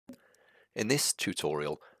In this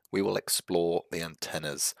tutorial, we will explore the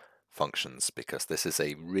antenna's functions because this is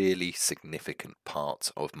a really significant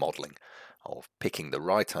part of modeling, of picking the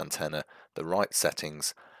right antenna, the right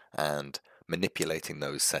settings, and manipulating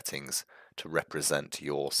those settings to represent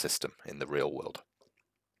your system in the real world.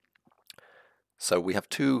 So we have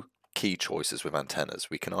two key choices with antennas.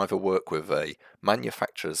 We can either work with a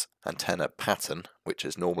manufacturer's antenna pattern, which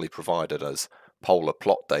is normally provided as polar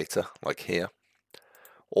plot data, like here,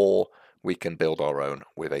 or we can build our own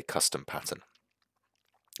with a custom pattern.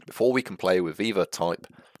 Before we can play with either type,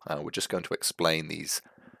 we're just going to explain these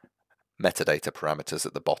metadata parameters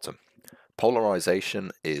at the bottom.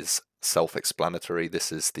 Polarization is self-explanatory.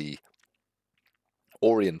 This is the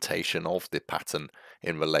orientation of the pattern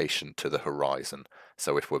in relation to the horizon.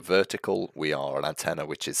 So if we're vertical, we are an antenna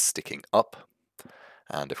which is sticking up,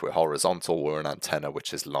 and if we're horizontal, we're an antenna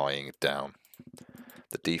which is lying down.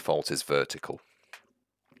 The default is vertical,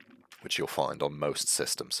 which you'll find on most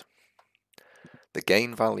systems. The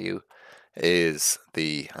gain value is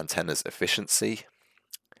the antenna's efficiency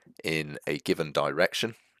in a given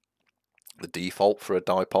direction. The default for a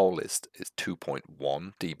dipole is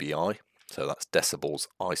 2.1 dBi, so that's decibels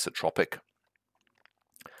isotropic.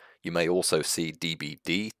 You may also see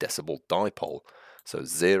dBd, decibel dipole, so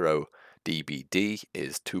 0 dBd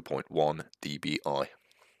is 2.1 dBi.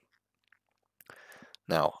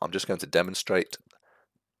 Now, I'm just going to demonstrate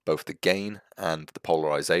both the gain and the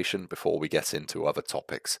polarization before we get into other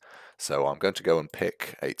topics. So I'm going to go and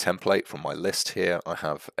pick a template from my list here. I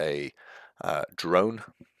have a drone,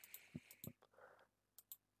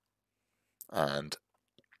 and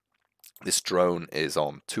this drone is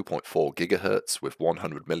on 2.4 gigahertz with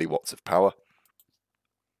 100 milliwatts of power,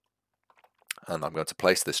 and I'm going to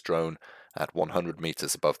place this drone at 100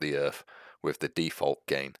 meters above the earth with the default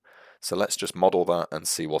gain. So let's just model that and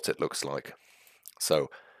see what it looks like. So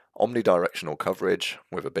omnidirectional coverage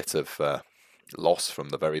with a bit of loss from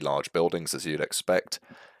the very large buildings, as you'd expect.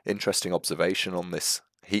 Interesting observation on this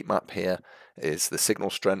heat map here is the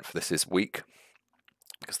signal strength. This is weak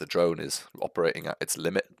because the drone is operating at its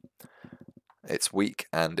limit. It's weak,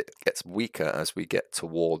 and it gets weaker as we get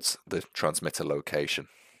towards the transmitter location.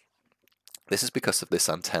 This is because of this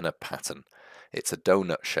antenna pattern. It's a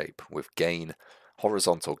donut shape with gain,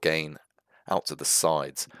 horizontal gain out to the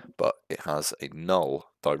sides, but it has a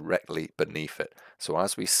null directly beneath it. So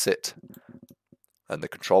as we sit and the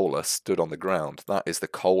controller stood on the ground, that is the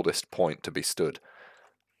coldest point to be stood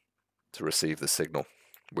to receive the signal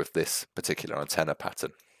with this particular antenna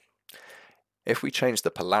pattern. If we change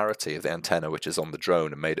the polarity of the antenna which is on the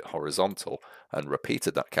drone and made it horizontal and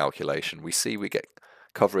repeated that calculation, we see we get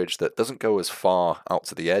coverage that doesn't go as far out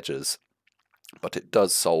to the edges, but it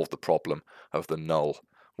does solve the problem of the null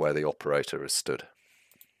where the operator is stood.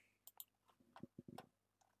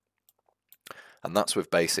 And that's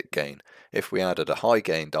with basic gain. If we added a high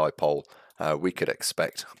gain dipole, we could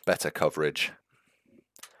expect better coverage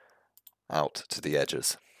out to the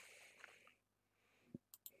edges.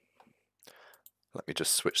 Let me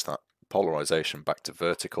just switch that polarization back to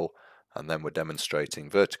vertical, and then we're demonstrating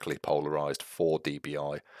vertically polarized 4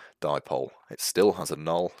 dBi dipole. It still has a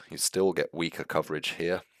null, you still get weaker coverage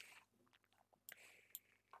here,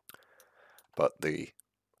 but the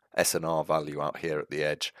SNR value out here at the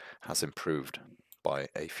edge has improved by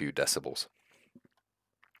a few decibels.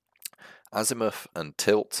 Azimuth and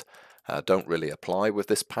tilt don't really apply with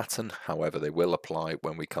this pattern, however they will apply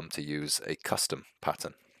when we come to use a custom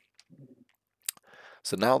pattern.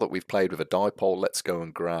 So now that we've played with a dipole, let's go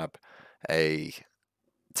and grab a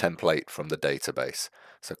template from the database.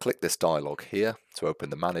 So click this dialog here to open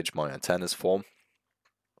the Manage My Antennas form.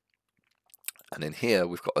 And in here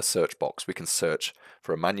we've got a search box. We can search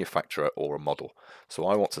for a manufacturer or a model. So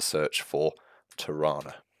I want to search for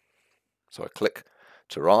Tirana. So I click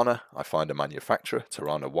Tirana, I find a manufacturer,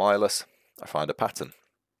 Tirana Wireless, I find a pattern.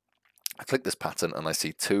 I click this pattern and I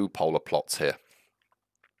see two polar plots here.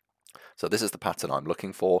 So this is the pattern I'm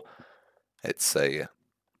looking for. It's a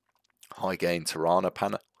high gain Tirana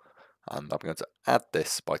pattern, and I'm going to add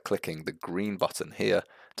this by clicking the green button here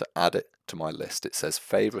to add it to my list. It says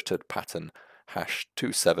favorited pattern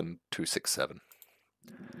 #27267.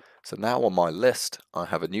 So now on my list I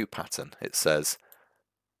have a new pattern. It says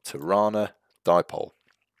Tirana dipole.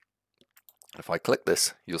 If I click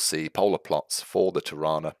this, you'll see polar plots for the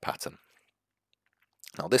Tirana pattern.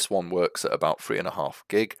 Now this one works at about 3.5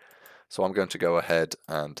 gig, so I'm going to go ahead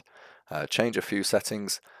and change a few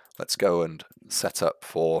settings. Let's go and set up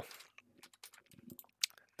for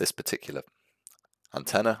this particular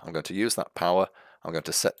antenna. I'm going to use that power. I'm going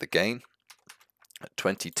to set the gain at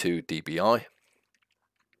 22 dBi.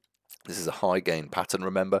 This is a high gain pattern,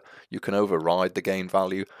 remember. You can override the gain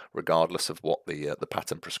value regardless of what the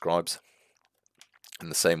pattern prescribes. In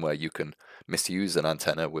the same way, you can misuse an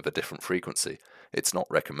antenna with a different frequency. It's not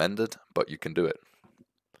recommended, but you can do it.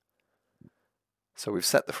 So we've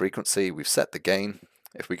set the frequency, we've set the gain.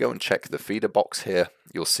 If we go and check the feeder box here,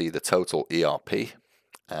 you'll see the total ERP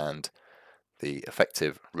and the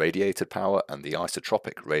effective radiated power and the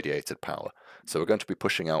isotropic radiated power. So we're going to be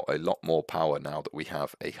pushing out a lot more power now that we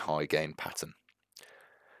have a high gain pattern.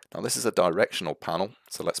 Now this is a directional panel,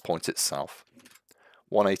 so let's point it south,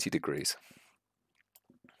 180 degrees.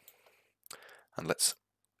 And let's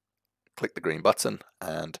click the green button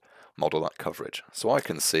and model that coverage. So I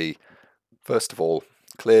can see, first of all,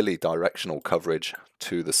 clearly directional coverage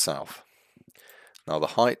to the south. Now the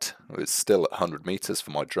height is still at 100 meters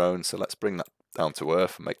for my drone, so let's bring that down to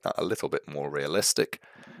earth and make that a little bit more realistic,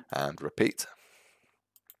 and repeat.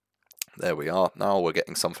 There we are. Now we're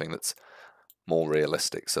getting something that's more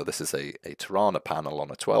realistic. So this is a Tirana panel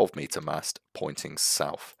on a 12-meter mast pointing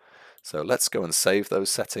south. So let's go and save those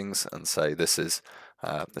settings and say this is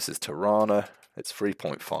Tirana, it's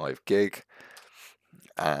 3.5 gig,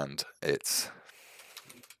 and it's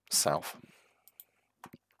south.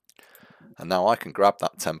 And now I can grab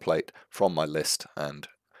that template from my list and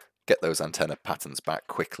get those antenna patterns back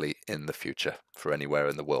quickly in the future for anywhere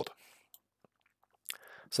in the world.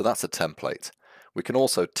 So that's a template. We can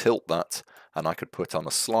also tilt that, and I could put on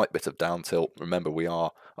a slight bit of down tilt. Remember, we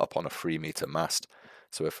are up on a 3-meter mast.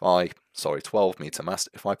 So if 12-meter mast,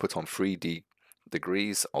 if I put on 3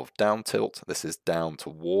 degrees of down tilt, this is down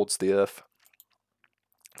towards the earth,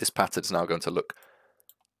 this pattern is now going to look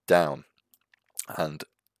down. And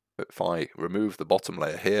if I remove the bottom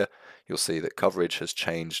layer here, you'll see that coverage has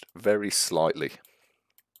changed very slightly.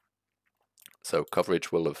 So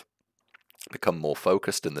coverage will have become more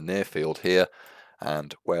focused in the near field here,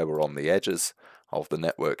 and where we're on the edges of the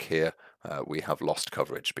network here, we have lost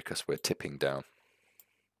coverage because we're tipping down.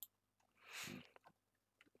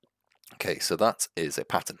 Okay, so that is a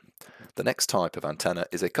pattern. The next type of antenna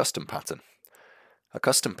is a custom pattern. A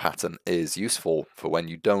custom pattern is useful for when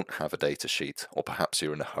you don't have a data sheet, or perhaps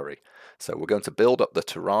you're in a hurry. So we're going to build up the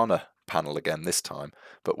Tirana panel again this time,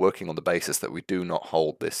 but working on the basis that we do not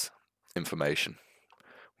hold this information.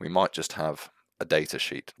 We might just have a data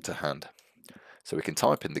sheet to hand. So we can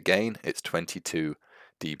type in the gain, it's 22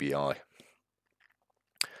 dBi.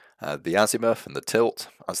 The azimuth and the tilt,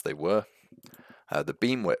 as they were. The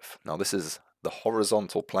beam width, now this is the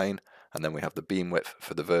horizontal plane, and then we have the beam width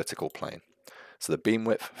for the vertical plane. So the beam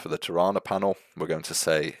width for the Tirana panel, we're going to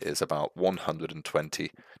say, is about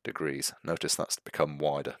 120 degrees. Notice that's become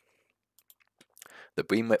wider. The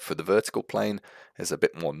beam width for the vertical plane is a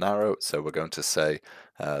bit more narrow, so we're going to say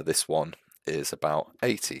this one is about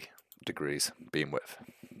 80 degrees beam width.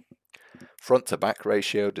 Front to back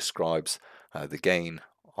ratio describes the gain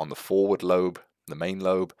on the forward lobe, the main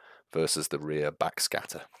lobe, versus the rear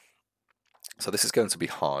backscatter. So this is going to be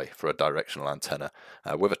high for a directional antenna.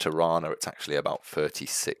 With a Tirana, it's actually about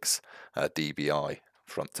 36 dBi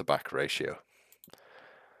front to back ratio.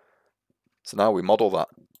 So now we model that,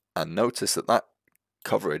 and notice that that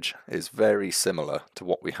coverage is very similar to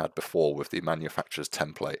what we had before with the manufacturer's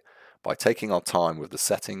template. By taking our time with the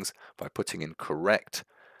settings, by putting in correct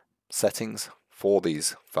settings for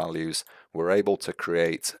these values, we're able to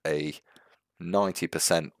create a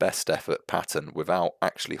 90% best effort pattern without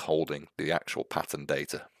actually holding the actual pattern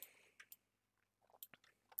data.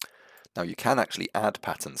 Now you can actually add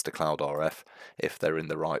patterns to CloudRF if they're in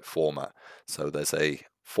the right format. So there's a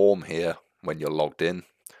form here when you're logged in.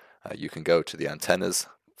 You can go to the antennas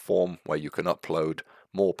form where you can upload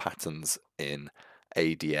more patterns in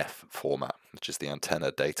ADF format, which is the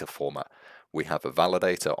antenna data format. We have a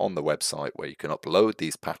validator on the website where you can upload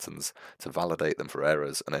these patterns to validate them for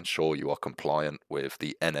errors and ensure you are compliant with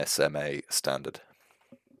the NSMA standard.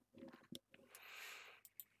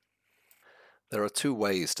 There are two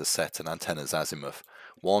ways to set an antenna's azimuth.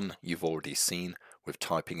 One you've already seen with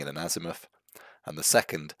typing in an azimuth, and the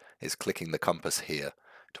second is clicking the compass here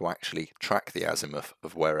to actually track the azimuth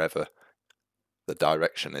of wherever the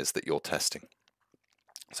direction is that you're testing.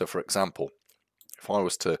 So for example, if I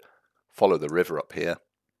was to follow the river up here,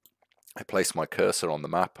 I place my cursor on the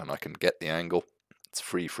map and I can get the angle. It's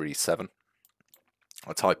 337.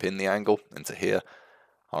 I type in the angle into here.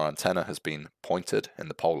 Our antenna has been pointed in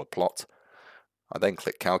the polar plot. I then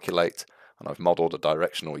click calculate, and I've modeled a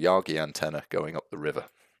directional Yagi antenna going up the river.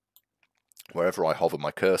 Wherever I hover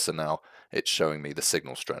my cursor now, it's showing me the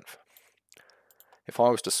signal strength. If I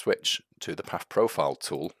was to switch to the path profile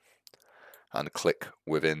tool and click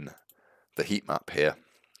within the heat map here,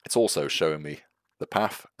 it's also showing me the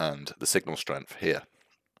path and the signal strength here.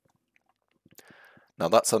 Now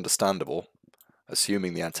that's understandable,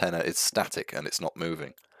 assuming the antenna is static and it's not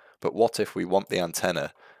moving. But what if we want the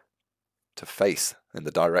antenna to face in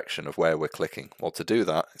the direction of where we're clicking? Well, to do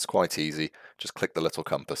that, it's quite easy. Just click the little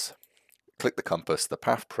compass. Click the compass, the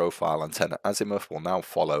path profile antenna azimuth will now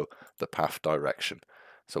follow the path direction.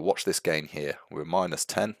 So watch this gain here. We're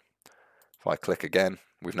 -10. If I click again,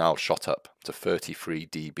 we've now shot up to 33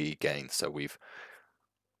 dB gain. So we've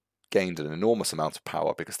gained an enormous amount of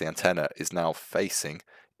power because the antenna is now facing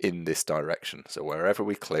in this direction. So wherever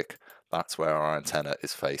we click, that's where our antenna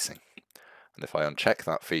is facing. And if I uncheck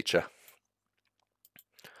that feature,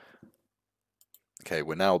 okay,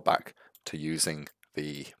 we're now back to using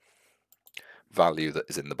the value that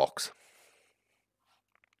is in the box.